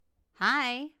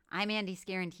Hi, I'm Andy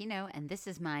Scarantino, and this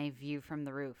is my view from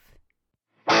the roof.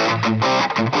 Hi,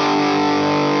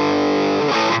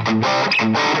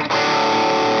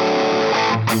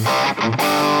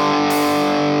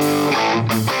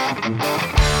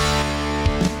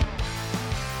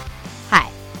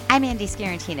 I'm Andy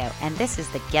Scarantino, and this is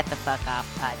the Get the Fuck Off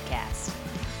podcast.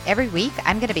 Every week,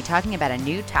 I'm going to be talking about a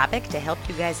new topic to help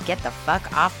you guys get the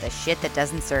fuck off the shit that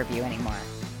doesn't serve you anymore.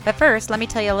 But first, let me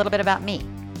tell you a little bit about me.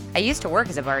 I used to work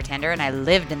as a bartender and I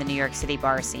lived in the New York City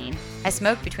bar scene. I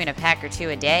smoked between a pack or two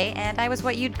a day and I was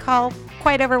what you'd call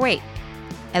quite overweight.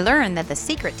 I learned that the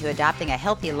secret to adopting a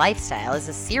healthy lifestyle is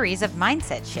a series of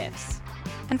mindset shifts.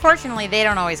 Unfortunately, they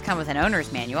don't always come with an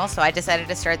owner's manual, so I decided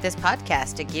to start this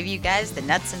podcast to give you guys the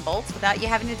nuts and bolts without you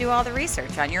having to do all the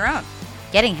research on your own.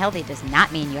 Getting healthy does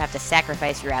not mean you have to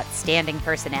sacrifice your outstanding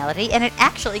personality, and it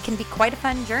actually can be quite a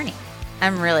fun journey.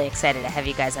 I'm really excited to have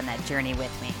you guys on that journey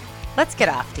with me. Let's get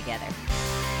off together.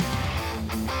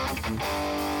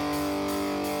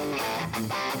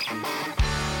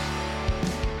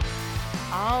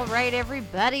 All right,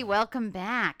 everybody, welcome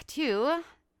back to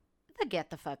the Get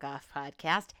the Fuck Off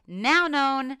podcast, now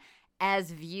known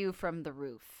as View from the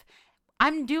Roof.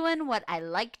 I'm doing what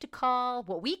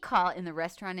we call in the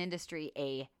restaurant industry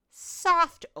a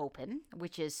soft open,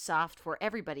 which is soft for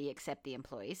everybody except the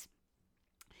employees.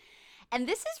 And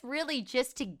this is really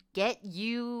just to get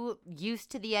you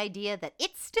used to the idea that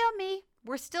it's still me.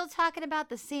 We're still talking about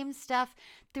the same stuff.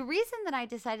 The reason that I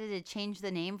decided to change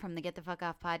the name from the Get the Fuck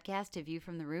Off podcast to View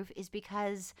from the Roof is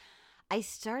because I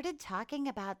started talking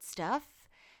about stuff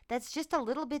that's just a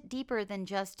little bit deeper than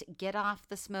just get off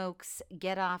the smokes,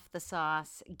 get off the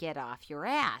sauce, get off your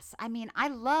ass. I mean, I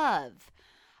love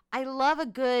a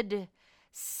good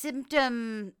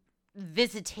symptom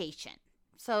visitation.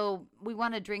 So we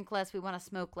want to drink less, we want to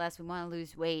smoke less, we want to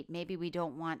lose weight. Maybe we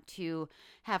don't want to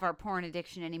have our porn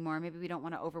addiction anymore. Maybe we don't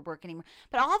want to overwork anymore.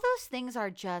 But all those things are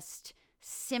just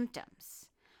symptoms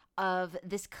of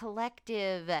this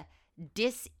collective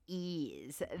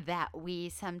dis-ease that we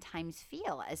sometimes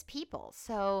feel as people.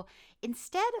 So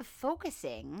instead of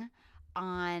focusing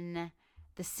on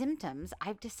the symptoms,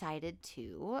 I've decided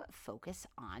to focus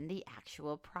on the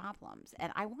actual problems.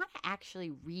 And I want to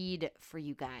actually read for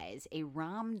you guys a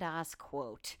Ram Dass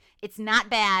quote. It's not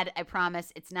bad, I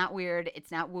promise. It's not weird.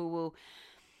 It's not woo-woo.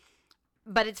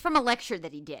 But it's from a lecture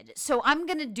that he did. So I'm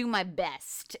going to do my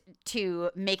best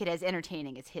to make it as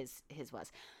entertaining as his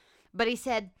was. But he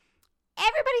said,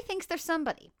 everybody thinks they're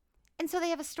somebody. And so they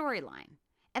have a storyline.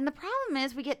 And the problem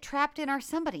is we get trapped in our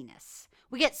somebodyness.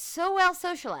 We get so well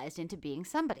socialized into being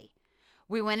somebody.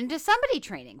 We went into somebody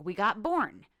training. We got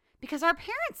born because our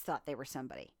parents thought they were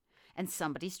somebody. And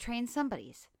somebody's train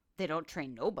somebodies. They don't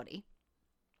train nobody.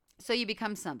 So you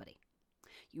become somebody.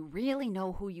 You really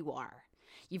know who you are.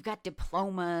 You've got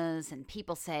diplomas and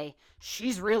people say,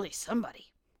 she's really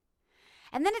somebody.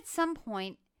 And then at some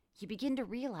point, you begin to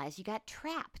realize you got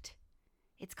trapped.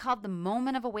 It's called the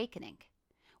moment of awakening.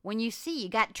 When you see you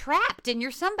got trapped in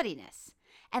your somebodyness.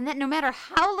 And that no matter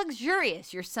how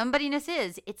luxurious your somebodyness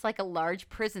is, it's like a large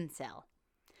prison cell.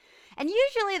 And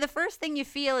usually the first thing you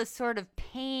feel is sort of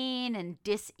pain and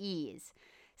dis-ease.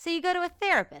 So you go to a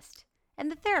therapist, and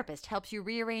the therapist helps you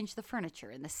rearrange the furniture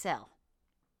in the cell.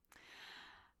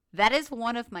 That is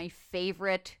one of my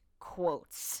favorite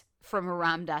quotes from a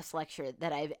Ram Dass lecture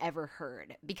that I've ever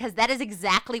heard, because that is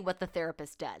exactly what the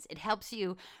therapist does. It helps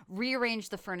you rearrange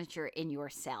the furniture in your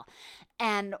cell.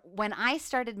 And when I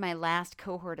started my last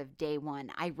cohort of day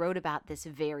one, I wrote about this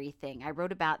very thing. I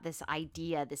wrote about this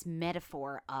idea, this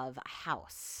metaphor of a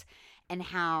house, and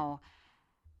how,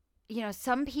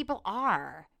 some people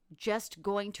are just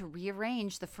going to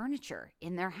rearrange the furniture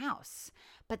in their house.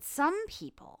 But some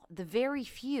people, the very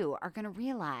few, are going to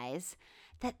realize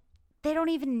that they don't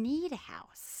even need a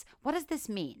house. What does this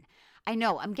mean? I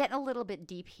know I'm getting a little bit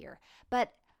deep here,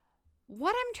 but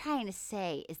what I'm trying to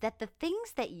say is that the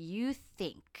things that you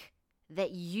think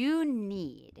that you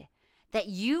need, that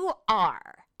you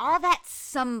are, all that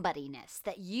somebodyness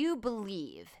that you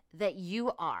believe that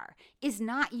you are, is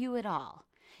not you at all.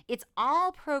 It's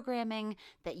all programming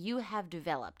that you have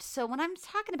developed. So when I'm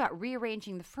talking about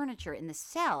rearranging the furniture in the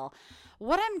cell,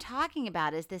 what I'm talking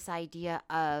about is this idea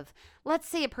of, let's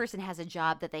say a person has a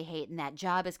job that they hate and that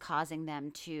job is causing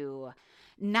them to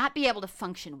not be able to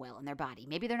function well in their body.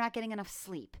 Maybe they're not getting enough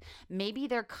sleep. Maybe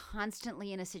they're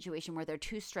constantly in a situation where they're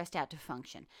too stressed out to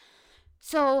function.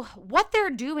 So what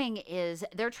they're doing is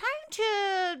they're trying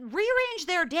to rearrange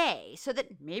their day so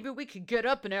that maybe we could get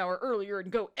up an hour earlier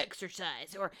and go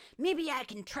exercise, or maybe I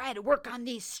can try to work on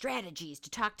these strategies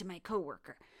to talk to my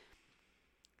coworker.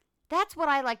 That's what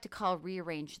I like to call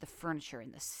rearrange the furniture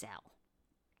in the cell.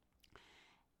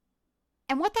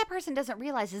 And what that person doesn't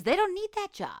realize is they don't need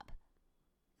that job.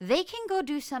 They can go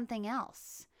do something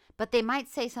else. But they might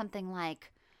say something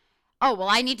like, oh, well,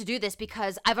 I need to do this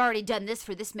because I've already done this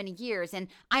for this many years, and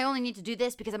I only need to do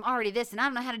this because I'm already this, and I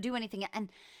don't know how to do anything. And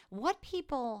what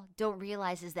people don't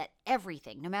realize is that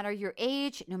everything, no matter your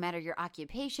age, no matter your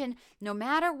occupation, no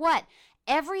matter what,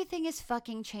 everything is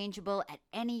fucking changeable at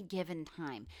any given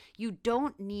time. You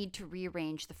don't need to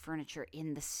rearrange the furniture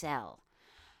in the cell.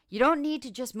 You don't need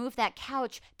to just move that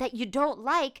couch that you don't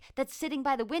like that's sitting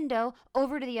by the window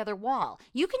over to the other wall.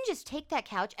 You can just take that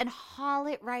couch and haul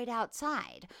it right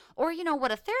outside. Or,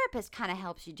 what a therapist kind of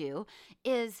helps you do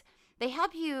is they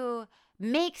help you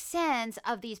make sense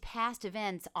of these past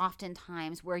events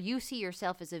oftentimes where you see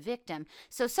yourself as a victim.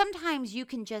 So sometimes you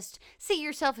can just see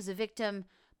yourself as a victim,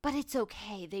 but it's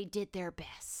okay. They did their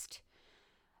best.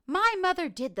 My mother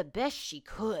did the best she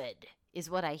could, is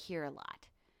what I hear a lot.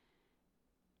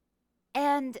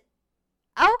 And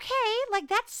okay,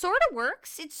 that sort of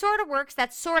works. It sort of works.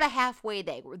 That's sort of halfway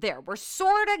there. We're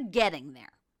sort of getting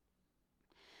there.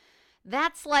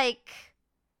 That's like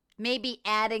maybe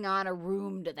adding on a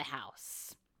room to the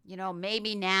house.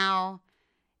 Maybe now,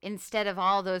 instead of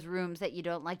all those rooms that you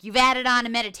don't like, you've added on a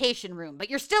meditation room, but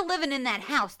you're still living in that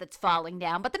house that's falling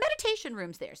down. But the meditation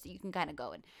room's there, so you can kind of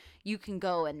go and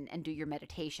do your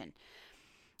meditation.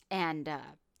 And,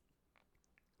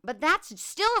 but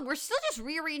we're still just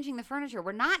rearranging the furniture.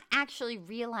 We're not actually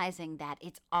realizing that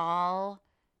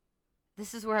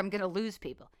this is where I'm going to lose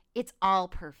people. It's all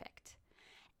perfect.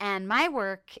 And my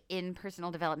work in personal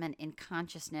development, in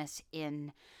consciousness,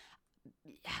 in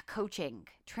coaching,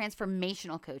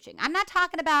 transformational coaching. I'm not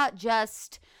talking about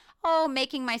just,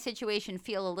 making my situation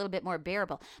feel a little bit more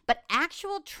bearable, but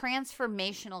actual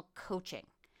transformational coaching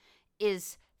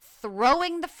is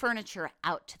throwing the furniture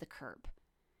out to the curb.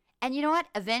 And you know what?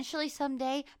 Eventually,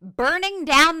 someday, burning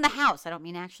down the house. I don't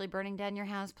mean actually burning down your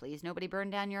house. Please, nobody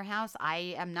burn down your house.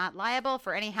 I am not liable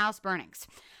for any house burnings.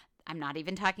 I'm not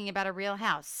even talking about a real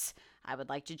house. I would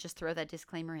like to just throw that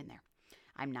disclaimer in there.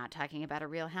 I'm not talking about a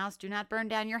real house. Do not burn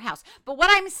down your house. But what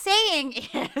I'm saying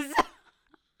is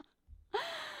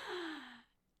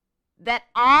that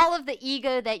all of the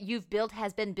ego that you've built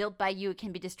has been built by you. It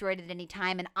can be destroyed at any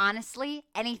time. And honestly,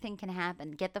 anything can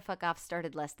happen. Get the fuck off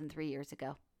started less than 3 years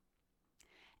ago.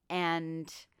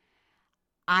 And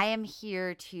I am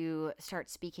here to start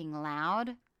speaking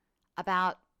loud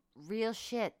about real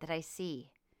shit that I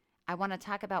see. I want to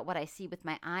talk about what I see with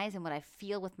my eyes and what I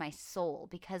feel with my soul,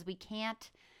 because we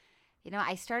can't,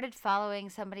 I started following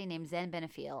somebody named Zen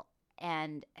Benefiel,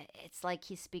 and it's like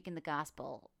he's speaking the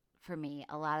gospel for me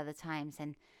a lot of the times.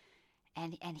 And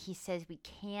he says we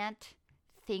can't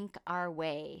think our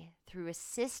way through a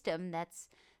system that's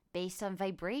based on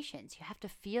vibrations. You have to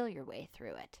feel your way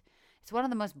through it. It's one of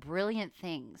the most brilliant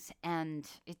things, and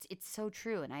it's so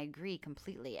true, and I agree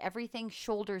completely. Everything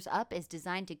shoulders up is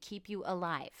designed to keep you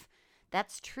alive.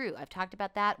 That's true. I've talked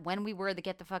about that when we were the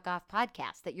Get the Fuck Off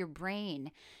podcast, that your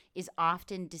brain is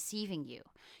often deceiving you.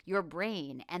 Your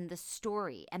brain and the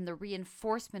story and the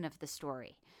reinforcement of the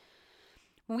story.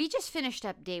 We just finished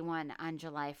up day 1 on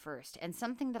July 1st, and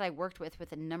something that I worked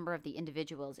with a number of the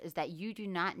individuals is that you do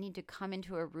not need to come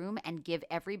into a room and give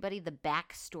everybody the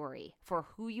backstory for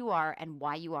who you are and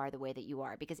why you are the way that you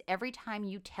are, because every time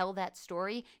you tell that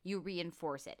story, you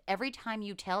reinforce it. Every time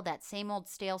you tell that same old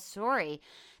stale story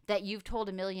that you've told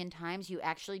a million times, you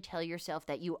actually tell yourself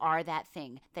that you are that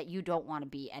thing that you don't want to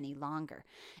be any longer.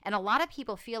 And a lot of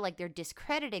people feel like they're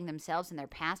discrediting themselves and their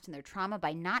past and their trauma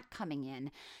by not coming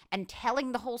in and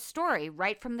telling the whole story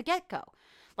right from the get-go.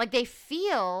 Like they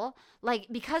feel like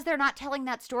because they're not telling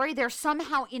that story, they're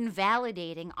somehow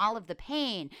invalidating all of the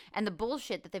pain and the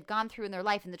bullshit that they've gone through in their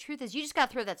life. And the truth is, you just got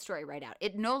to throw that story right out.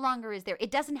 It no longer is there.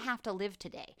 It doesn't have to live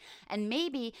today. And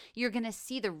maybe you're going to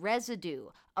see the residue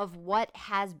of what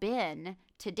has been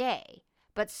today.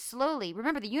 But slowly,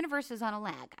 remember, the universe is on a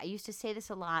lag. I used to say this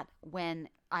a lot when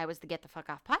I was the Get the Fuck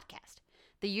Off podcast.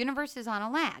 The universe is on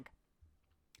a lag.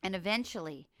 And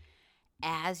eventually,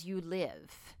 as you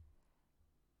live,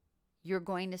 you're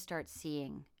going to start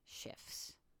seeing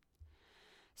shifts.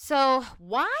 So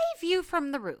why View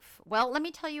from the Roof? Well, let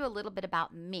me tell you a little bit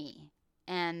about me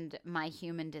and my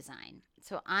human design.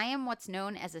 So I am what's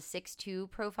known as a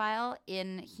 6'2" profile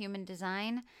in human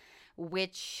design,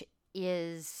 which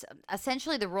is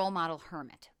essentially the role model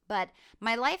hermit. But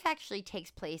my life actually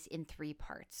takes place in 3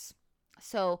 parts.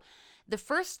 So the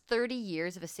first 30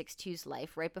 years of a 6'2's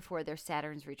life, right before their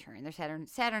Saturn's return,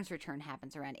 Saturn's return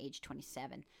happens around age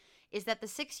 27, is that the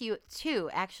 6-2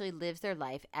 actually lives their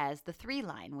life as the 3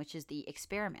 line, which is the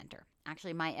experimenter.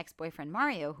 Actually, my ex-boyfriend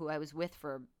Mario, who I was with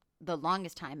for the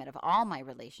longest time out of all my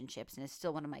relationships and is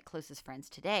still one of my closest friends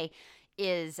today,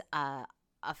 is a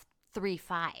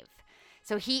 3-5.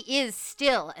 So he is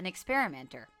still an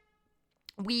experimenter.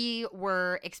 We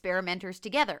were experimenters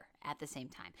together at the same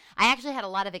time. I actually had a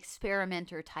lot of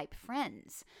experimenter type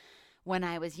friends when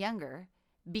I was younger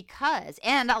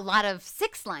and a lot of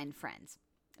 6-line friends,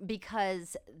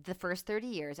 because the first 30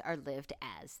 years are lived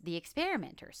as the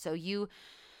experimenter. So you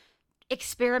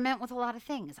experiment with a lot of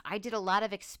things. I did a lot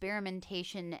of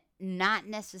experimentation, not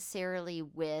necessarily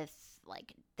with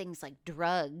like things like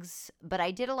drugs, but I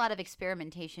did a lot of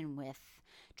experimentation with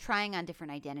trying on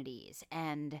different identities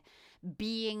and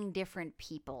being different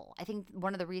people. I think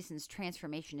one of the reasons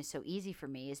transformation is so easy for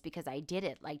me is because I did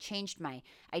it, like changed my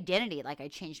identity, like I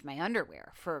changed my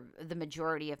underwear for the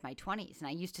majority of my 20s. And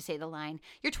I used to say the line,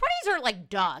 your 20s are like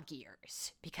dog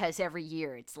years, because every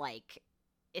year it's like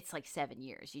 7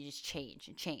 years. You just change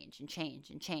and change and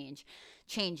change and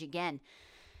change again.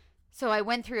 So I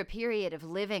went through a period of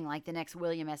living like the next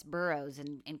William S. Burroughs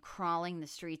and crawling the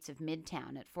streets of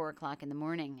Midtown at 4 o'clock in the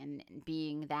morning and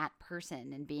being that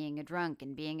person and being a drunk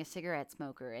and being a cigarette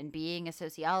smoker and being a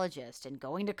sociologist and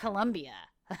going to Columbia.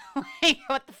 Like,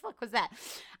 what the fuck was that?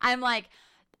 I'm like,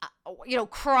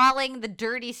 crawling the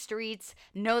dirty streets,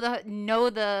 know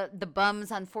the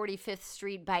bums on 45th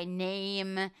Street by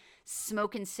name,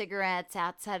 smoking cigarettes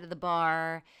outside of the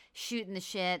bar, shooting the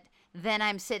shit. Then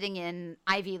I'm sitting in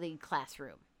Ivy League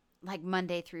classroom, like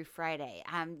Monday through Friday.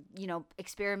 I'm,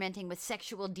 experimenting with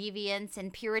sexual deviance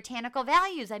and puritanical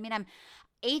values. I mean, I'm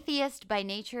atheist by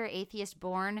nature, atheist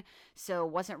born, so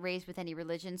wasn't raised with any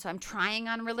religion. So I'm trying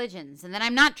on religions, and then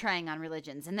I'm not trying on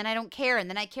religions, and then I don't care, and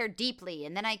then I care deeply,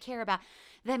 and then I care about.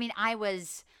 I mean,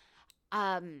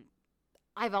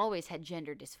 I've always had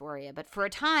gender dysphoria, but for a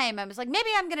time I was like, maybe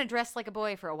I'm going to dress like a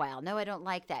boy for a while. No, I don't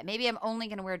like that. Maybe I'm only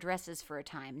going to wear dresses for a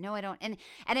time. No, I don't. And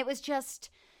it was just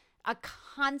a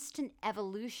constant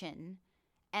evolution,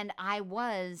 and I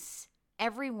was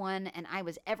everyone and I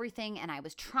was everything, and I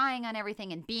was trying on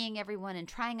everything and being everyone and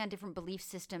trying on different belief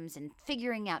systems and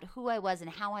figuring out who I was and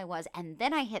how I was. And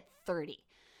then I hit 30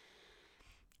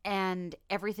 and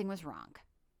everything was wrong.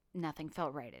 Nothing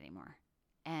felt right anymore.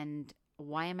 And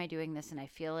why am I doing this? And I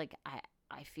feel like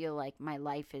I feel like my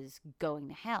life is going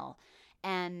to hell.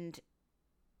 And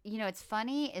it's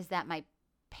funny is that my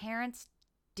parents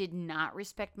did not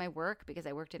respect my work, because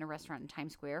I worked in a restaurant in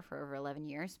Times Square for over 11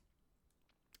 years.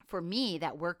 For me,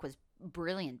 that work was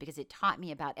brilliant because it taught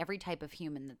me about every type of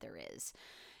human that there is.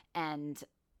 And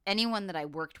anyone that I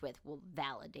worked with will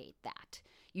validate that.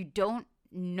 You don't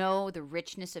know the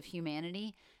richness of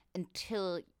humanity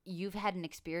until you've had an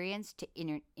experience to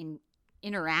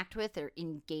interact with or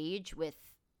engage with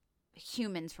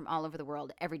humans from all over the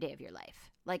world every day of your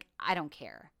life. Like, I don't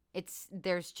care.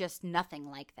 There's just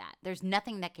nothing like that. There's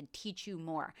nothing that could teach you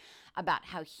more about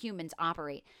how humans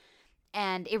operate.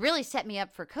 And it really set me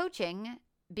up for coaching,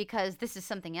 because this is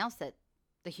something else that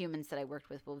the humans that I worked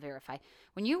with will verify.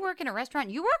 When you work in a restaurant,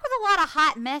 you work with a lot of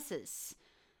hot messes.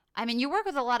 I mean, you work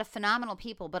with a lot of phenomenal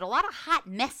people, but a lot of hot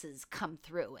messes come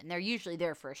through, and they're usually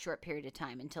there for a short period of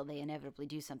time until they inevitably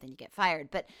do something to get fired.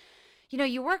 But,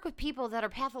 you work with people that are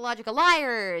pathological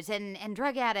liars and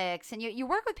drug addicts, and you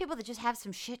work with people that just have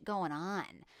some shit going on,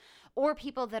 or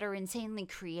people that are insanely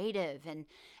creative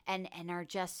and are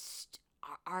just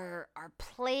are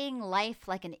playing life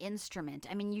like an instrument.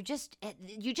 I mean, you just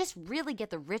really get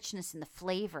the richness and the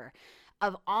flavor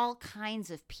of all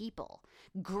kinds of people,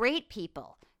 great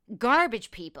people,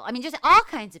 garbage people. I mean, just all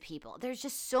kinds of people. There's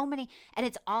just so many, and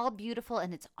it's all beautiful,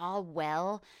 and it's all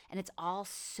well, and it's all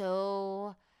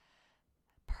so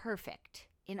perfect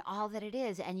in all that it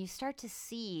is. And you start to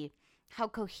see how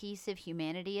cohesive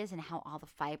humanity is and how all the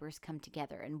fibers come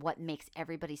together and what makes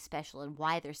everybody special and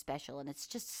why they're special. And it's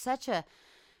just such a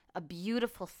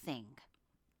beautiful thing.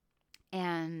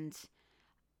 And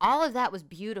all of that was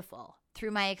beautiful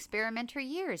through my experimenter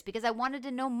years, because I wanted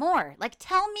to know more. Like,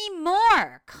 tell me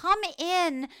more. Come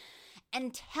in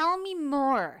and tell me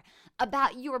more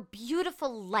about your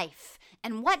beautiful life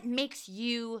and what makes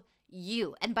you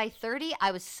you. And by 30,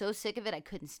 I was so sick of it, I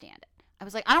couldn't stand it. I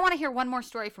was like, I don't want to hear one more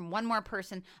story from one more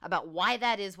person about why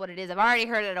that is what it is. I've already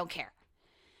heard it. I don't care.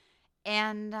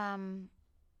 And I'm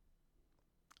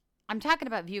talking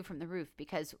about view from the roof,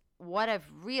 because what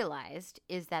I've realized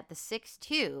is that the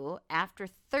 6-2 after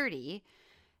 30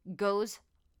 goes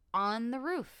on the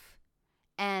roof.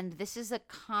 And this is a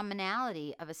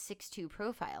commonality of a 6-2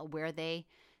 profile, where they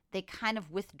kind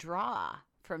of withdraw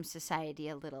from society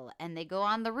a little, and they go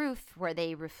on the roof where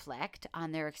they reflect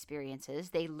on their experiences.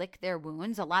 They lick their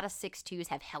wounds. A lot of 6'2s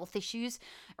have health issues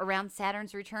around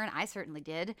Saturn's return. I certainly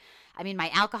did. I mean, my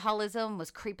alcoholism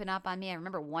was creeping up on me. I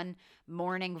remember one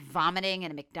morning vomiting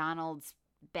in a McDonald's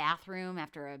bathroom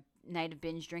after a night of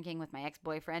binge drinking with my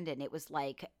ex-boyfriend, and it was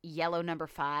like yellow number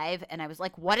 5, and I was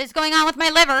like, what is going on with my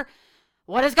liver?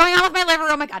 What is going on with my liver?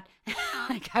 Oh my God.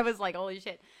 Like, I was like, holy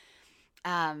shit.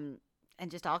 And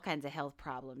just all kinds of health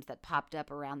problems that popped up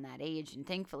around that age. And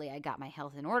thankfully, I got my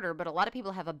health in order. But a lot of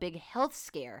people have a big health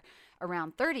scare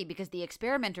around 30 because the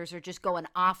experimenters are just going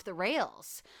off the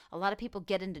rails. A lot of people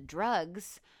get into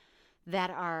drugs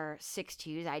that are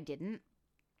 6'2s. I didn't.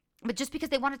 But just because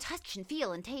they want to touch and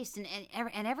feel and taste and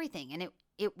everything. And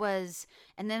it was,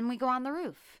 and then we go on the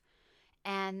roof.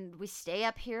 And we stay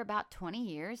up here about 20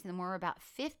 years. And then when we're about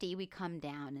 50, we come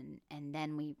down. And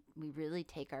then we really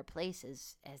take our place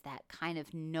as that kind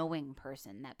of knowing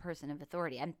person, that person of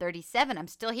authority. I'm 37. I'm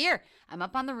still here. I'm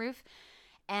up on the roof.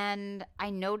 And I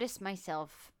noticed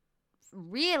myself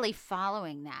really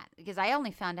following that because I only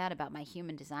found out about my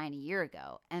human design a year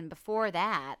ago. And before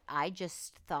that, I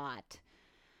just thought,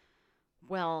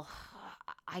 well,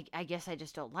 I guess I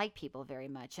just don't like people very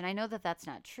much. And I know that that's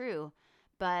not true.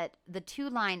 But the 2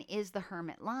 line is the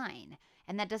hermit line.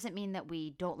 And that doesn't mean that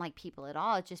we don't like people at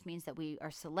all. It just means that we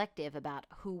are selective about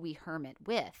who we hermit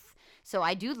with. So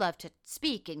I do love to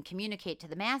speak and communicate to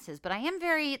the masses, but I am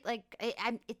very, like,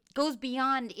 it goes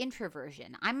beyond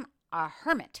introversion. I'm a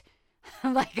hermit.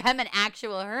 Like, I'm an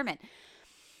actual hermit.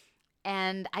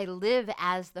 And I live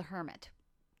as the hermit.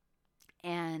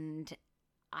 And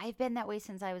I've been that way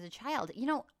since I was a child. You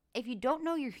know, if you don't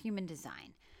know your human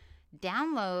design,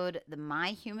 download the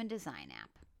My Human Design app.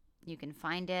 You can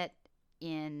find it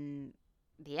in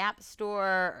the App Store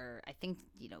or I think,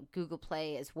 Google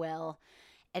Play as well.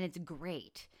 And it's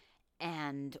great.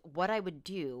 And what I would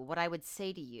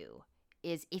say to you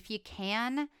is if you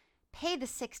can, pay the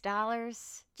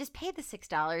 $6. Just pay the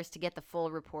 $6 to get the full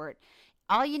report.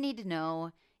 All you need to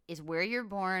know is where you're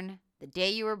born, the day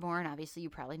you were born. Obviously, you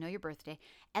probably know your birthday,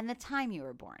 and the time you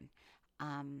were born.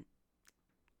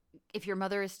 If your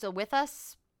mother is still with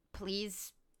us,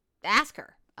 please ask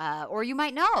her. Or you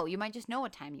might know. You might just know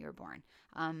what time you were born.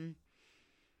 And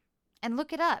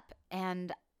look it up.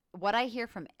 And what I hear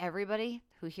from everybody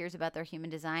who hears about their human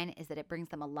design is that it brings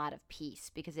them a lot of peace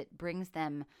because it brings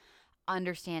them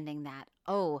understanding that,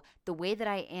 oh, the way that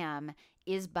I am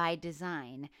is by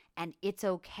design and it's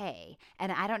okay.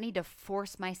 And I don't need to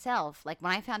force myself. Like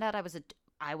when I found out I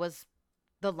was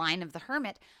the line of the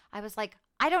hermit, I was like,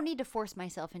 I don't need to force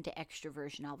myself into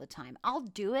extroversion all the time. I'll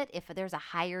do it if there's a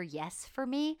higher yes for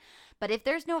me. But if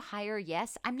there's no higher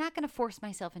yes, I'm not going to force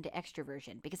myself into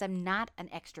extroversion because I'm not an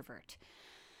extrovert.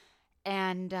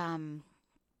 And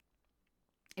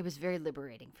it was very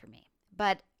liberating for me.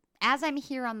 But as I'm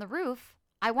here on the roof,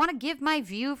 I want to give my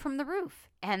view from the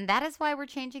roof. And that is why we're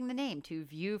changing the name to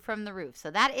View from the Roof. So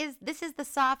this is the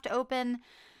soft open.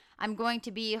 I'm going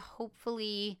to be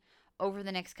hopefully over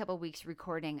the next couple of weeks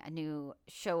recording a new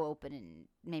show open and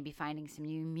maybe finding some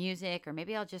new music, or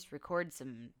maybe I'll just record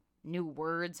some new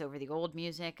words over the old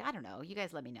music. I don't know. You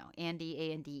guys let me know.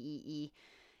 Andy, ANDEE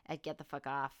at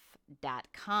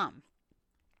getthefuckoff.com.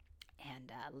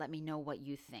 And let me know what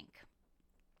you think.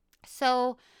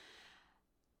 So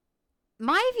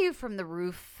my view from the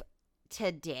roof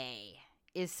today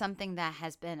is something that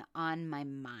has been on my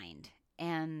mind.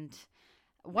 And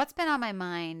what's been on my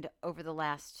mind over the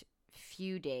last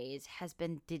few days has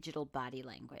been digital body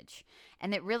language.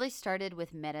 And it really started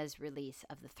with Meta's release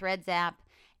of the Threads app.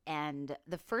 And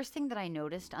the first thing that I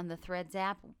noticed on the Threads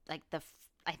app, like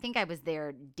I think I was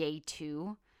there day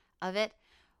 2 of it,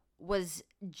 was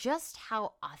just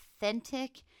how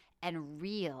authentic and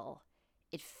real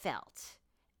it felt.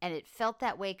 And it felt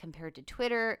that way compared to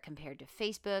Twitter, compared to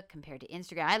Facebook, compared to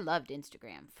Instagram. I loved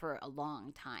Instagram for a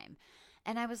long time.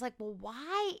 And I was like, well,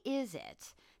 why is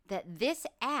it that this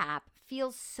app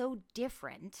feels so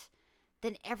different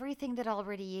than everything that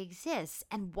already exists?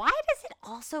 And why does it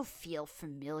also feel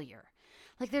familiar?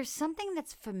 Like there's something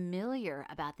that's familiar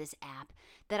about this app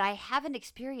that I haven't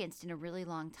experienced in a really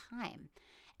long time.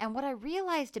 And what I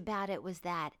realized about it was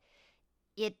that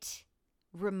it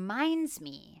reminds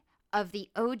me of the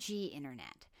OG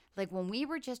internet. Like when we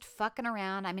were just fucking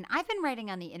around. I mean, I've been writing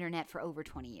on the internet for over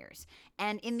 20 years.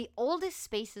 And in the oldest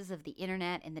spaces of the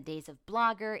internet, in the days of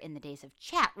Blogger, in the days of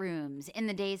chat rooms, in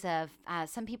the days of,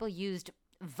 some people used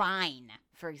Vine,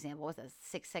 for example, with those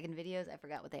 6-second videos. I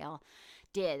forgot what they all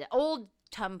did. Old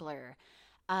Tumblr.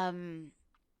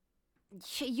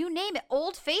 You name it.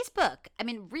 Old Facebook. I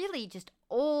mean, really just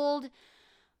old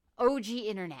OG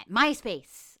internet,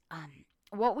 MySpace.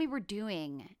 What we were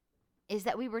doing is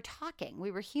that we were talking.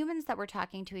 We were humans that were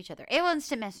talking to each other. AOL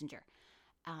Instant Messenger.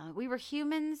 We were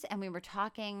humans and we were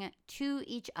talking to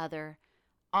each other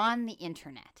on the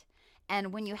internet.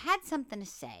 And when you had something to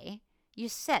say, you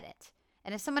said it.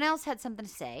 And if someone else had something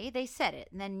to say, they said it.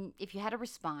 And then if you had a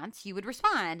response, you would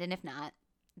respond. And if not,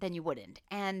 then you wouldn't.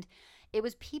 And it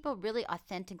was people really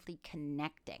authentically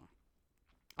connecting.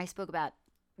 I spoke about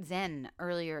Zen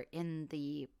earlier in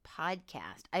the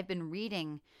podcast. I've been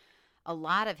reading a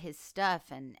lot of his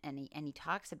stuff, and he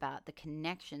talks about the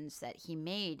connections that he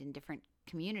made in different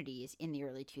communities in the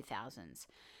early 2000s.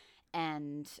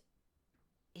 And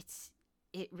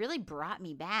it really brought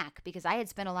me back because I had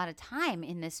spent a lot of time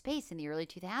in this space in the early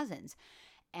 2000s,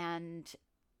 and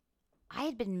I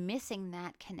had been missing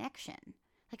that connection.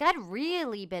 Like, I'd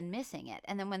really been missing it.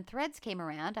 And then when Threads came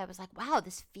around, I was like, wow,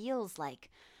 this feels like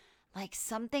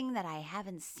something that I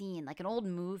haven't seen, like an old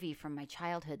movie from my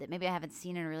childhood that maybe I haven't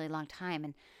seen in a really long time.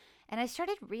 And I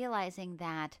started realizing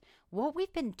that what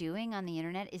we've been doing on the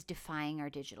internet is defying our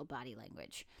digital body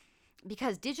language,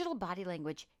 because digital body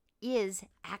language is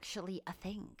actually a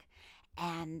thing.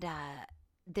 And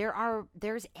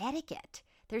there's etiquette.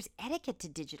 There's etiquette to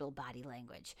digital body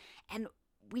language. And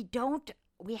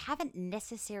we haven't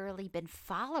necessarily been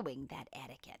following that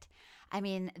etiquette. I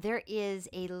mean, there is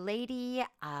a lady,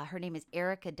 her name is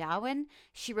Erica Darwin.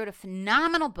 She wrote a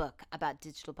phenomenal book about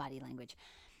digital body language.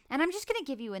 And I'm just going to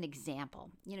give you an example.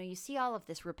 You know, you see all of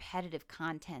this repetitive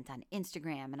content on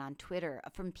Instagram and on Twitter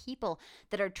from people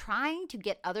that are trying to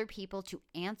get other people to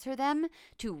answer them,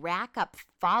 to rack up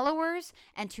followers,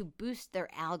 and to boost their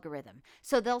algorithm.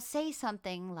 So they'll say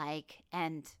something like,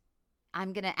 and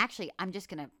I'm just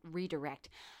going to redirect.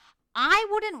 I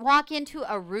wouldn't walk into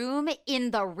a room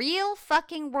in the real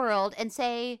fucking world and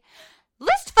say,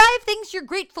 list 5 things you're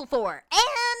grateful for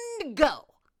and go.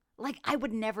 Like, I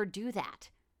would never do that.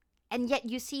 And yet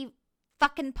you see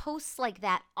fucking posts like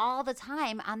that all the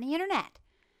time on the internet.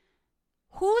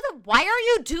 Why are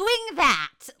you doing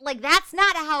that? Like, that's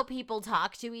not how people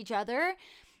talk to each other.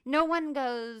 No one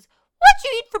goes, what'd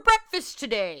you eat for breakfast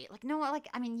today? Like, no, like,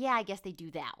 I mean, yeah, I guess they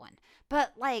do that one.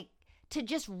 But, like, to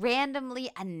just randomly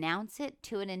announce it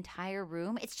to an entire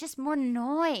room, it's just more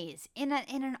noise in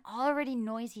an already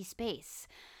noisy space.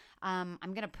 I'm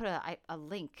going to put a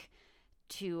link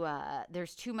to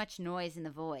There's Too Much Noise in the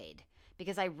Void,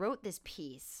 because I wrote this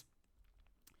piece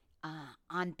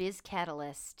on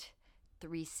BizCatalyst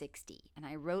 360, and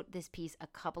I wrote this piece a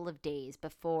couple of days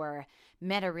before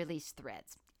Meta released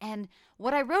Threads. And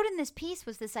what I wrote in this piece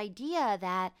was this idea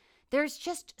that there's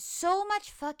just so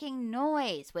much fucking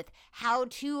noise with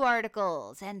how-to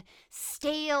articles and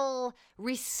stale,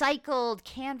 recycled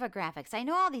Canva graphics. I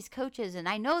know all these coaches, and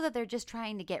I know that they're just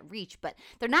trying to get reach, but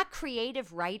they're not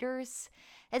creative writers.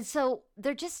 And so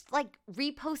they're just, like,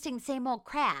 reposting the same old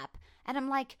crap. And I'm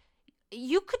like,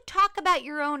 you could talk about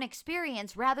your own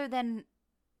experience rather than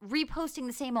reposting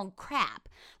the same old crap.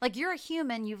 Like, you're a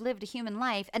human, you've lived a human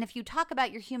life, and if you talk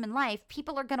about your human life,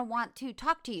 people are going to want to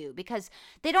talk to you because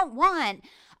they don't want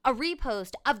a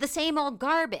repost of the same old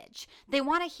garbage. They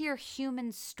want to hear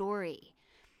human story.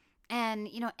 And,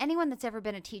 you know, anyone that's ever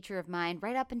been a teacher of mine,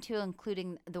 right up until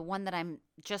including the one that I'm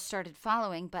just started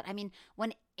following, but I mean,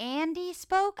 when Andy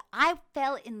spoke, I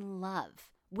fell in love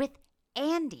with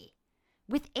Andy.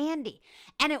 And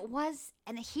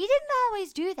he didn't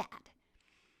always do that.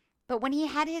 But when he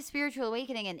had his spiritual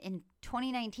awakening in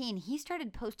 2019, he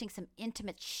started posting some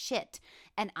intimate shit.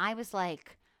 And I was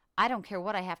like, I don't care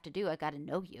what I have to do. I got to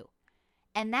know you.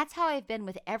 And that's how I've been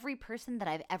with every person that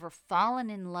I've ever fallen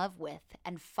in love with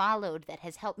and followed that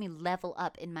has helped me level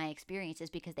up in my experiences,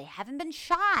 because they haven't been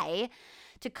shy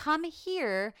to come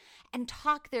here and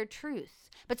talk their truth.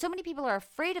 But so many people are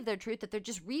afraid of their truth that they're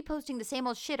just reposting the same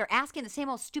old shit or asking the same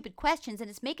old stupid questions, and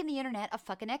it's making the internet a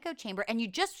fucking echo chamber. And you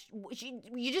just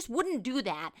wouldn't do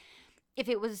that if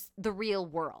it was the real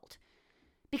world.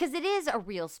 Because it is a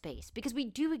real space, because we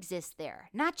do exist there.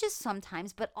 Not just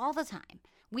sometimes, but all the time.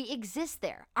 We exist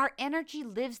there. Our energy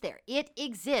lives there. It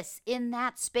exists in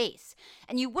that space.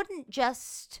 And you wouldn't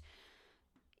just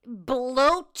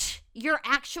bloat your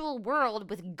actual world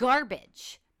with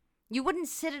garbage. You wouldn't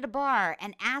sit at a bar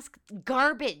and ask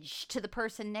garbage to the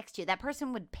person next to you. That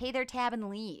person would pay their tab and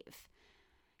leave.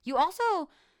 You also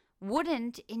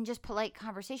wouldn't, in just polite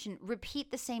conversation,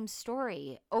 repeat the same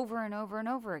story over and over and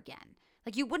over again.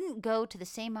 Like, you wouldn't go to the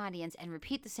same audience and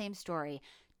repeat the same story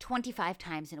 25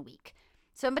 times in a week.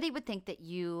 Somebody would think that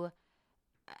you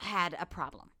had a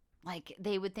problem. Like,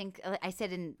 they would think, I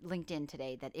said in LinkedIn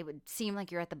today that it would seem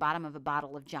like you're at the bottom of a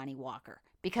bottle of Johnny Walker,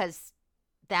 because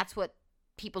that's what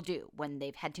people do when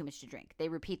they've had too much to drink. They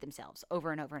repeat themselves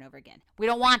over and over and over again. We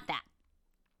don't want that.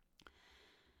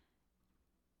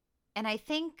 And I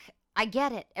think I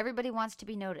get it. Everybody wants to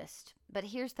be noticed. But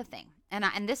here's the thing,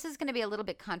 and this is going to be a little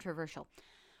bit controversial.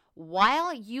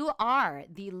 While you are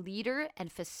the leader and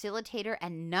facilitator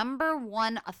and number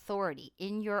one authority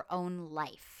in your own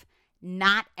life,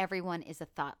 not everyone is a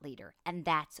thought leader, and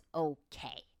that's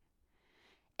okay.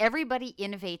 Everybody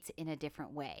innovates in a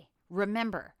different way.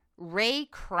 Remember, Ray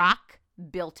Kroc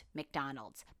built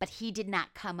McDonald's, but he did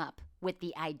not come up with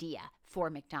the idea for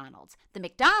McDonald's. The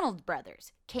McDonald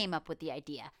brothers came up with the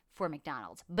idea for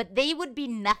McDonald's, but they would be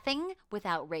nothing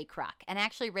without Ray Kroc. And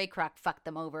actually, Ray Kroc fucked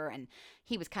them over, and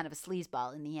he was kind of a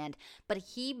sleazeball in the end. But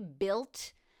he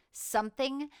built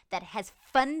something that has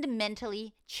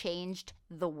fundamentally changed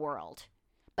the world.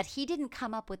 But he didn't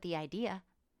come up with the idea.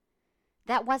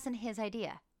 That wasn't his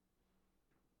idea.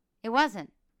 It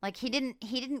wasn't. Like he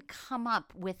didn't come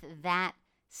up with that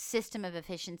system of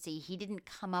efficiency. He didn't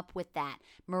come up with that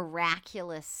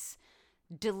miraculous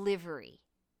delivery.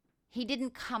 He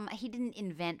didn't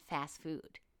invent fast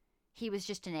food. He was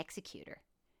just an executor.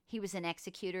 He was an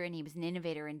executor, and he was an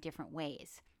innovator in different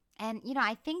ways. And,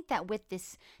 I think that with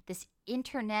this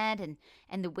internet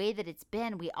and the way that it's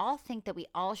been, we all think that we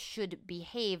all should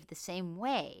behave the same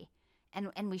way,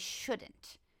 and we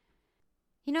shouldn't.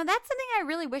 That's something I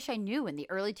really wish I knew in the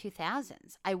early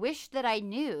 2000s. I wish that I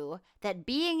knew that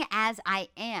being as I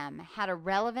am had a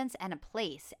relevance and a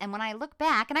place. And when I look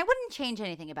back, and I wouldn't change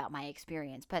anything about my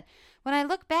experience, but when I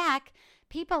look back,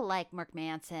 people like Mark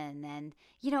Manson and,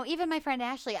 even my friend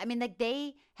Ashley,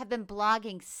 they have been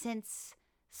blogging since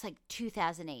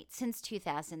 2008, since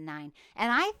 2009.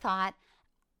 And I thought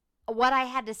what I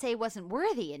had to say wasn't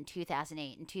worthy in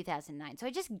 2008 and 2009. So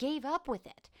I just gave up with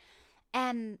it.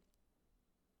 And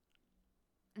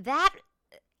that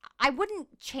I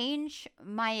wouldn't change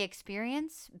my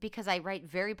experience because I write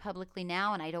very publicly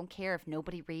now, and I don't care if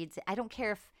nobody reads it. I don't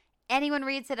care if anyone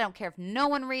reads it. I don't care if no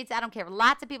one reads it. I don't care if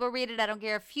lots of people read it. I don't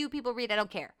care if few people read it. I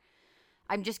don't care.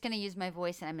 I'm just going to use my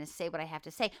voice, and I'm going to say what I have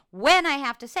to say when I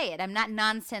have to say it. I'm not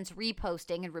nonsense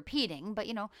reposting and repeating, but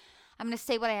I'm going to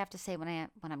say what I have to say when I'm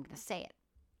going to say it.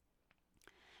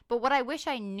 But what I wish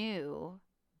I knew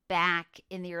back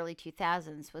in the early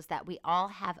 2000s was that we all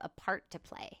have a part to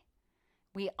play.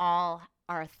 We all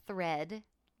are a thread,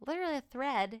 literally a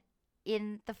thread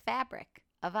in the fabric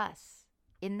of us,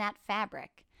 in that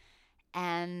fabric.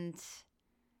 And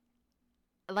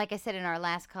like I said in our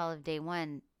last call of day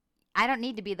one, I don't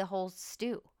need to be the whole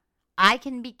stew. I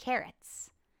can be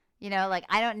carrots.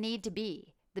 I don't need to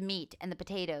be the meat and the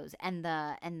potatoes and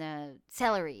the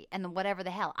celery and the whatever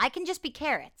the hell. I can just be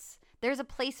carrots. There's a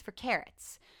place for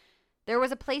carrots. There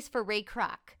was a place for Ray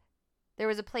Kroc. There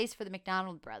was a place for the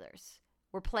McDonald brothers.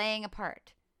 We're playing a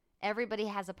part. Everybody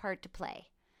has a part to play.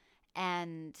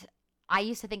 And I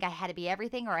used to think I had to be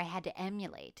everything or I had to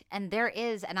emulate. And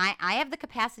I have the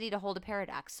capacity to hold a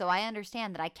paradox. So I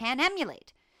understand that I can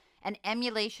emulate. And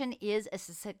emulation is a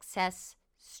success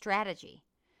strategy.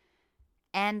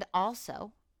 And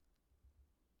also,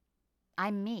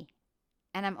 I'm me.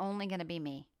 And I'm only going to be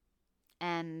me.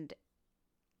 And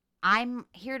I'm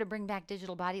here to bring back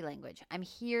digital body language. I'm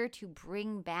here to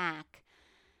bring back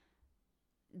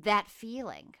that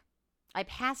feeling. I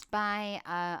passed by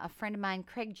a friend of mine,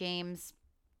 Craig James.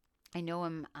 I know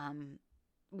him.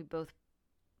 We both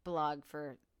blog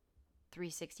for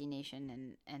 360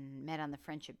 Nation and met on the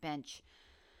Friendship Bench.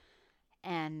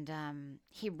 And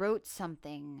he wrote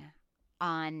something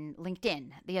on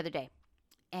LinkedIn the other day.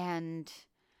 And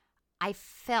I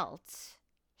felt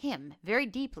him very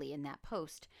deeply in that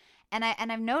post. And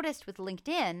I've noticed with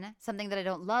LinkedIn, something that I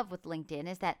don't love with LinkedIn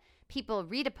is that people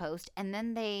read a post and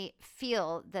then they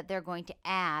feel that they're going to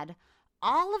add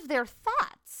all of their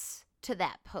thoughts to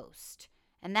that post.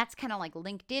 And that's kind of like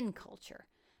LinkedIn culture.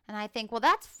 And I think, well,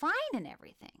 that's fine and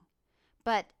everything.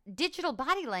 But digital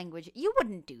body language, you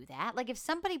wouldn't do that. Like if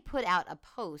somebody put out a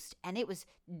post and it was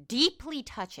deeply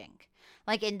touching,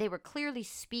 and they were clearly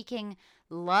speaking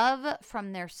love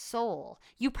from their soul,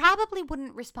 you probably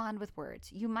wouldn't respond with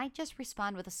words. You might just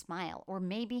respond with a smile, or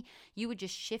maybe you would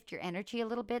just shift your energy a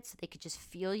little bit so they could just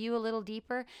feel you a little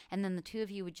deeper. And then the two of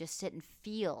you would just sit and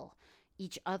feel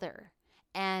each other.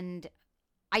 And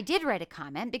I did write a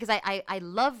comment because I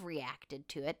love reacted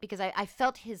to it because I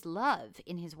felt his love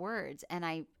in his words. And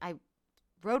I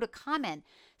wrote a comment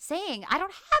saying, I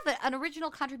don't have an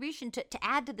original contribution to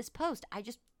add to this post. I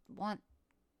just want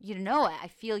you to know I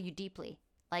feel you deeply.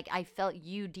 Like I felt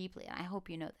you deeply. And I hope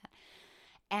you know that.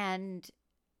 And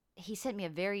he sent me a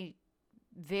very,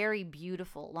 very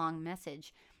beautiful long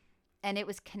message. and it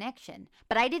was connection.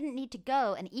 But I didn't need to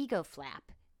go and ego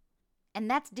flap. And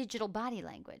that's digital body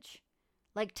language.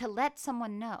 Like to let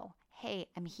someone know, hey,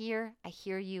 I'm here, I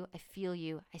hear you, I feel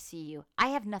you, I see you. I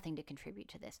have nothing to contribute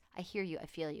to this. I hear you, I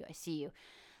feel you, I see you.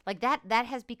 Like that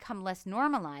has become less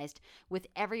normalized with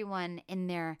everyone in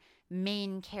their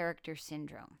main character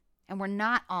syndrome. And we're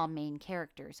not all main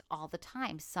characters all the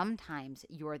time. Sometimes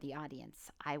you're the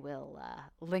audience. I will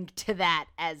link to that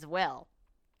as well,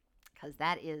 because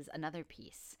that is another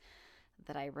piece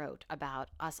that I wrote about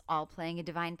us all playing a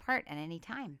divine part at any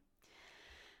time.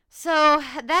 So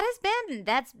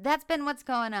that's been what's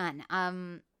going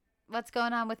on. What's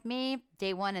going on with me?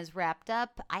 Day 1 is wrapped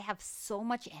up. I have so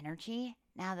much energy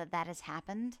now that has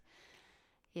happened.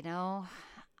 You know,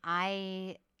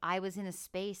 I was in a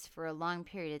space for a long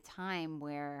period of time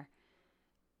where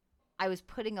I was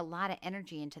putting a lot of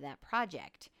energy into that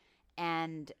project.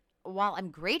 And while I'm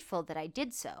grateful that I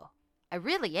did so, I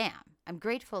really am. I'm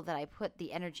grateful that I put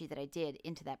the energy that I did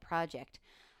into that project.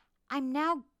 I'm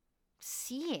now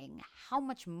seeing how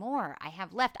much more I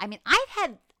have left. I mean, I've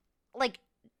had like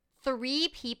 3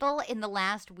 people in the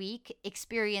last week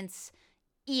experience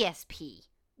ESP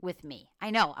with me.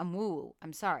 I know, I'm woo-woo.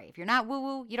 I'm sorry. If you're not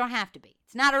woo-woo, you don't have to be.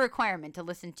 It's not a requirement to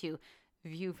listen to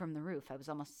View from the Roof. I was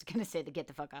almost going to say the Get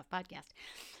the Fuck Off podcast.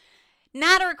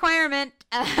 Not a requirement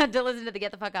to listen to the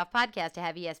Get the Fuck Off podcast to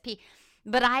have ESP.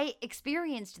 But I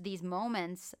experienced these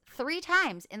moments 3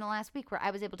 times in the last week where I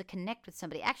was able to connect with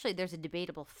somebody. Actually, there's a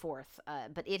debatable 4th,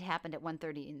 but it happened at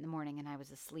 1:30 in the morning and I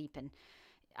was asleep. And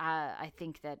I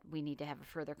think that we need to have a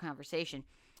further conversation,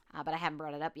 but I haven't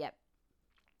brought it up yet.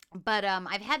 But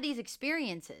I've had these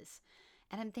experiences,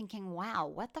 and I'm thinking, wow,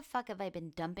 what the fuck have I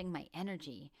been dumping my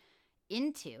energy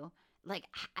into? Like,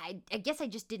 I guess I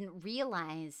just didn't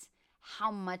realize how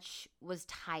much was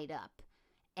tied up.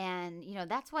 And, you know,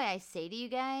 that's why I say to you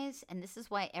guys, and this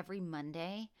is why every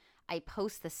Monday I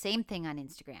post the same thing on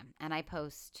Instagram. And I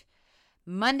post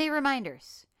Monday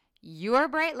reminders. You're a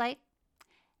bright light.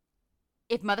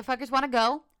 If motherfuckers want to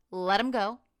go, let them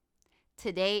go.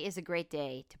 Today is a great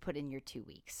day to put in your 2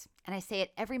 weeks. And I say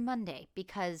it every Monday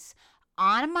because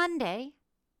on a Monday,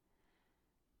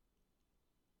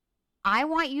 I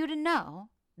want you to know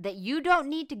that you don't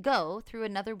need to go through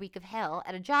another week of hell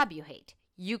at a job you hate.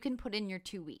 You can put in your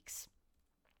 2 weeks.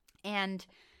 And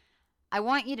I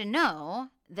want you to know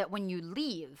that when you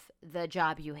leave the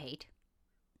job you hate,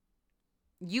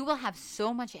 you will have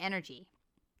so much energy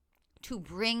to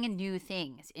bring new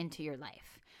things into your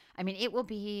life. I mean, it'll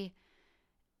be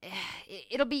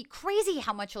crazy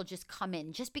how much will just come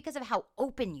in just because of how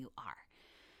open you are.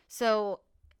 So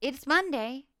it's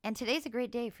Monday, and today's a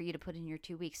great day for you to put in your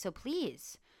 2 weeks. So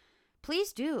please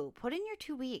do put in your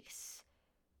 2 weeks.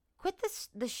 Quit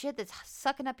the shit that's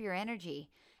sucking up your energy.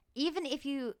 Even if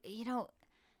you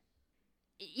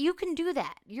can do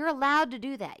that. You're allowed to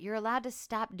do that. You're allowed to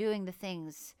stop doing the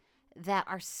things that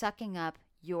are sucking up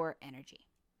your energy.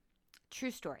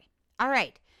 True story. All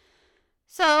right.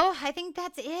 So I think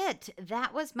that's it.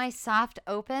 That was my soft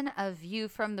open of View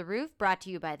from the Roof, brought to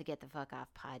you by the Get the Fuck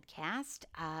Off podcast.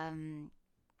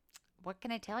 What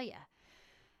can I tell you?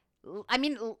 I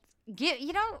mean, reach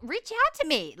out to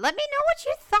me. Let me know what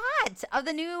you thought of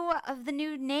the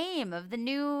new name, of the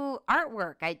new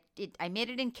artwork. I made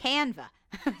it in Canva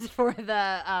for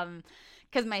the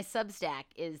because my Substack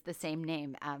is the same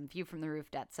name,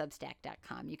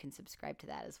 viewfromtheroof.substack.com. You can subscribe to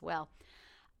that as well.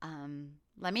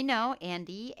 Let me know,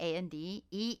 Andy,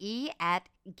 ANDEE at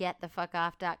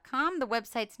getthefuckoff.com. The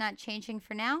website's not changing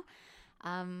for now.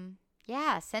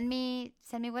 Yeah, send me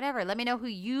whatever. Let me know who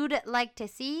you'd like to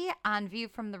see on View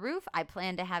from the Roof. I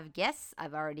plan to have guests.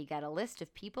 I've already got a list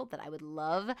of people that I would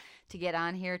love to get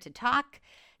on here to talk.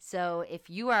 So if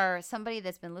you are somebody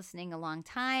that's been listening a long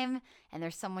time and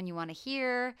there's someone you want to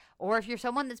hear, or if you're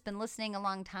someone that's been listening a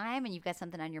long time and you've got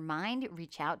something on your mind,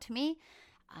 reach out to me.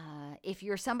 If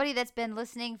you're somebody that's been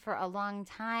listening for a long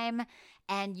time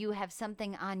and you have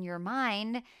something on your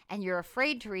mind and you're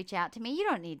afraid to reach out to me, you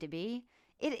don't need to be.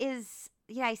 It is,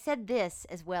 I said this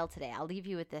as well today. I'll leave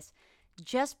you with this.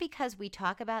 Just because we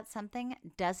talk about something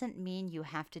doesn't mean you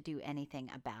have to do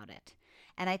anything about it.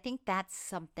 And I think that's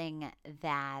something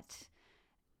that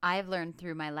I've learned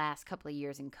through my last couple of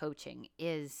years in coaching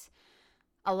is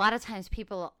a lot of times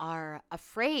people are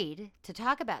afraid to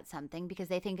talk about something because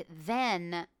they think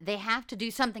then they have to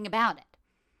do something about it.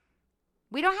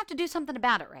 We don't have to do something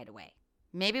about it right away.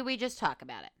 Maybe we just talk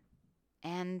about it.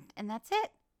 And that's it.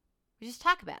 We just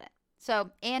talk about it. So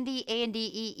Andy,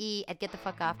 ANDEE at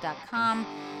getthefuckoff.com.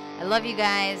 I love you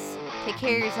guys. Take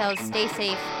care of yourselves. Stay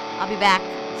safe. I'll be back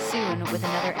soon with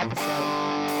another episode.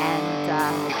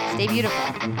 And stay beautiful.